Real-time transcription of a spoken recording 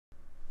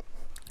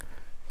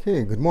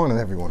Okay, good morning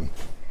everyone.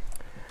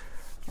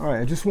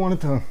 Alright, I just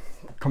wanted to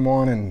come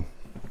on and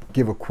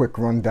give a quick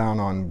rundown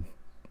on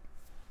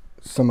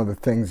some of the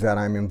things that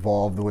I'm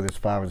involved with as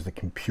far as the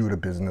computer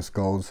business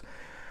goes.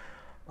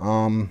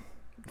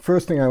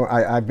 First thing,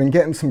 I've been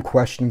getting some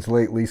questions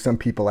lately. Some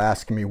people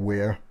asking me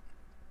where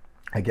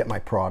I get my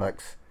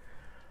products.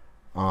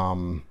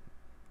 Some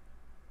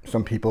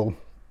people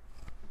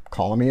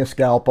calling me a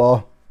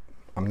scalper.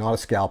 I'm not a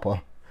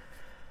scalper.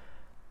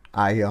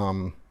 I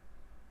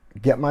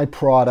get my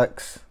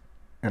products,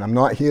 and I'm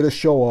not here to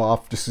show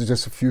off. This is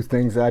just a few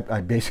things that I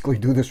basically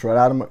do this right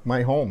out of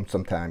my home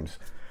sometimes.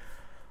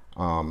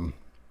 I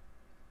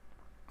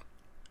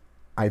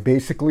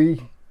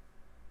basically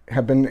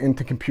have been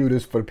into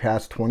computers for the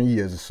past 20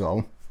 years or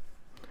so.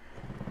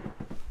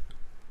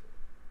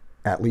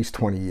 At least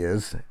 20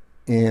 years.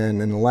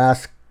 And in the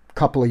last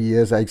couple of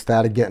years, I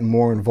started getting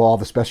more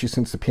involved, especially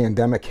since the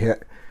pandemic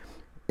hit,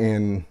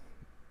 in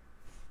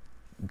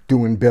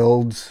doing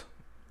builds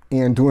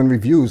and doing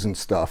reviews and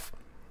stuff.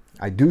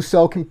 I do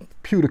sell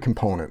computer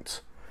components.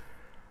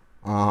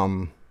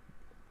 Normally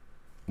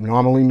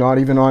not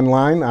even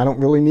online. I don't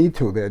really need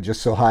to. They're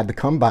just so hard to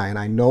come by, and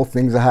I know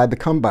things are hard to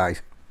come by.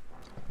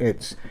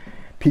 It's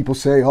people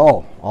say,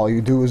 oh, all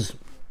you do is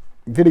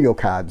video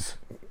cards.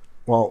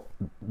 Well,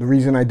 the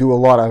reason I do a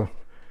lot of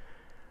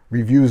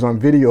reviews on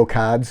video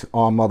cards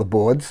or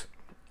motherboards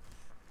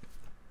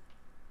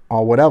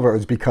or whatever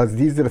is because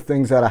these are the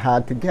things that are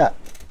hard to get,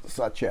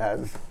 such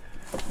as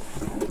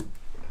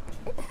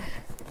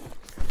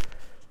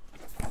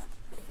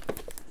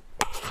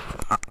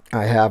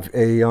I have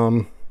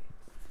a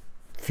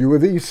few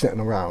of these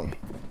sitting around,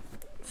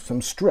 some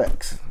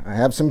Strix. I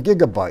have some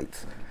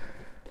Gigabytes.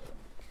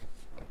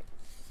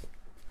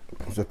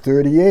 There's a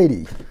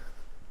 3080,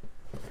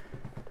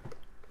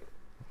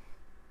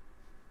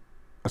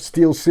 a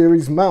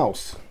SteelSeries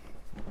mouse.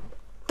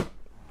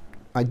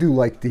 I do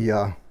like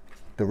the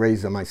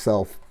Razer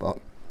myself, but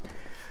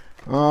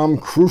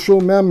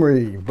Crucial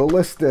Memory,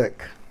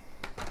 Ballistic,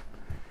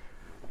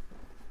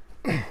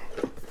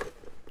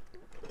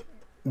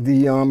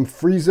 the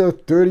Freezer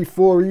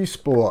 34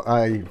 eSport.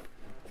 I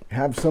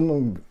have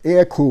some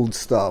air-cooled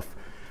stuff,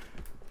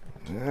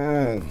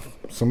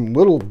 some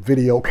little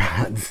video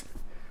cards,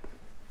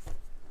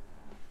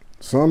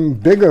 some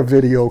bigger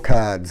video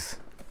cards,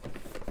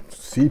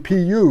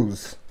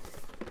 CPUs,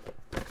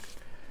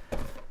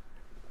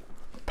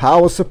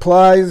 power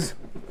supplies,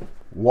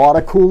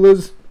 water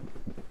coolers,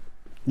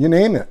 you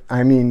name it.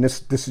 I mean,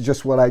 this is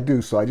just what I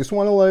do. So I just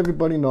want to let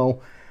everybody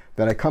know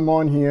that I come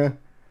on here,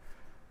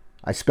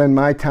 I spend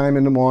my time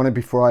in the morning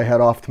before I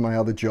head off to my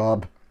other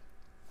job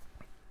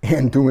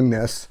and doing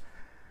this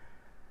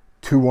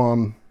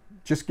to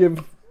just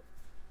give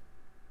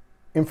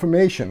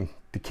information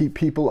to keep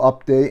people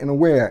updated and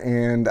aware.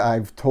 And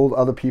I've told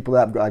other people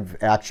that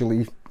I've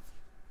actually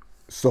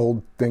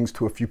sold things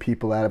to a few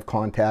people that have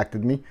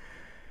contacted me.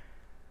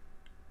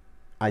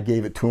 I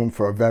gave it to them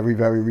for a very,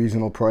 very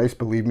reasonable price.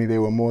 Believe me, they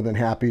were more than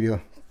happy to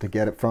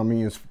get it from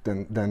me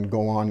than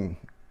go on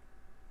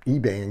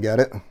eBay and get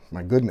it.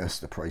 My goodness,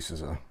 the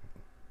prices are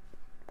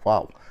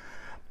wow.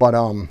 But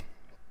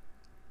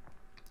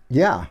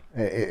yeah,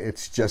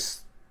 it's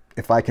just,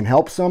 if I can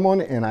help someone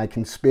and I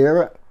can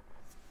spare it,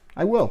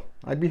 I will.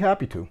 I'd be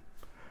happy to.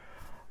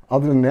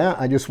 Other than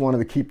that, I just wanted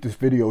to keep this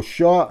video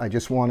short.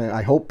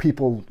 I hope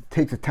people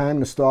take the time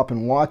to stop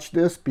and watch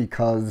this,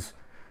 because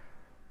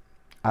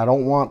I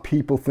don't want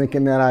people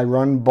thinking that I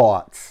run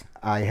bots.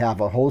 I have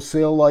a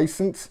wholesale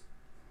license.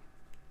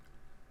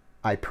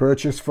 I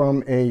purchased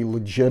from a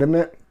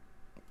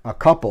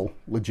couple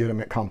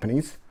legitimate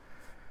companies.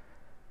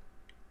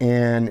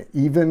 And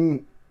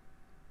even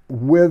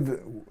with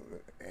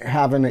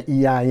having an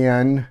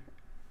EIN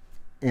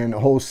and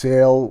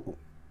wholesale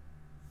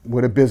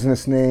with a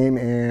business name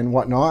and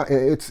whatnot,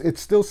 it's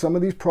still some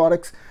of these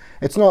products.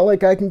 It's not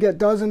like I can get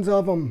dozens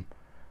of them.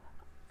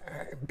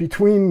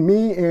 Between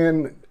me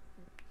and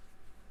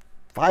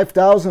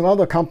 5,000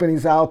 other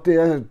companies out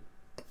there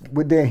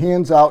with their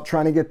hands out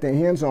trying to get their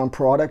hands on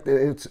product,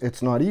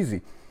 it's not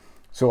easy.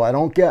 So I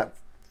don't get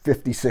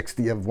 50,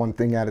 60 of one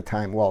thing at a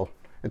time. Well,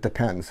 it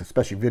depends,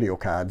 especially video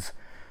cards,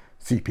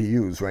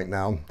 CPUs right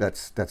now.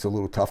 That's a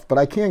little tough, but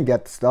I can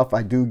get stuff.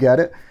 I do get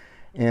it,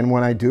 and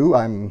when I do,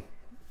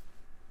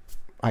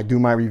 I do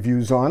my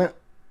reviews on it,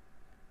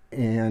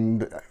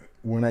 and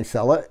when I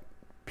sell it,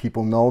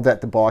 people know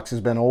that the box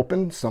has been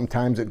opened.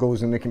 Sometimes it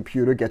goes in the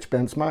computer, gets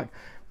benchmarked.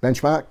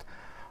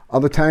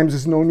 Other times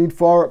there's no need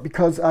for it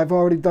because I've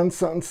already done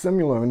something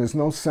similar, and there's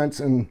no sense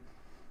in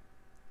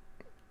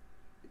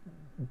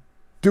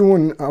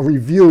doing a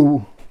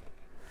review.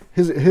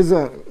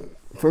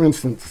 For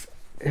instance,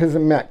 here's a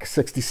Mech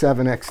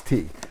 67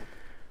 XT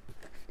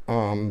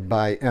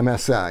by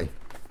MSI.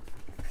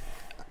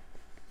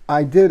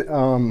 I did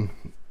a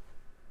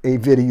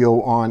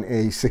video on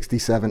a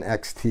 67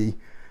 XT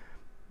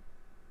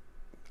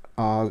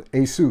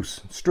Asus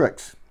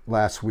Strix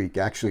last week.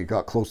 Actually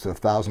got close to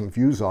 1,000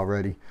 views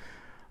already.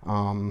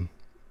 And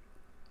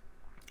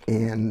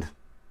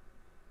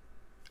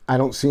I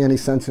don't see any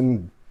sense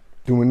in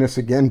doing this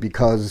again,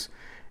 because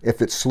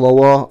if it's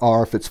slower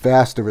or if it's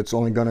faster, it's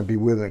only going to be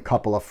within a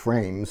couple of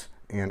frames,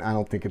 and I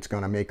don't think it's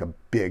going to make a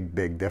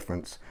big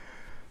difference.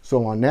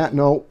 So on that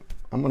note,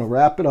 I'm going to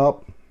wrap it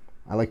up.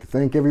 I'd like to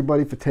thank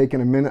everybody for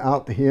taking a minute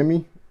out to hear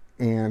me,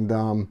 and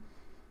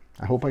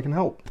I hope I can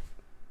help.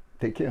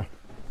 Take care.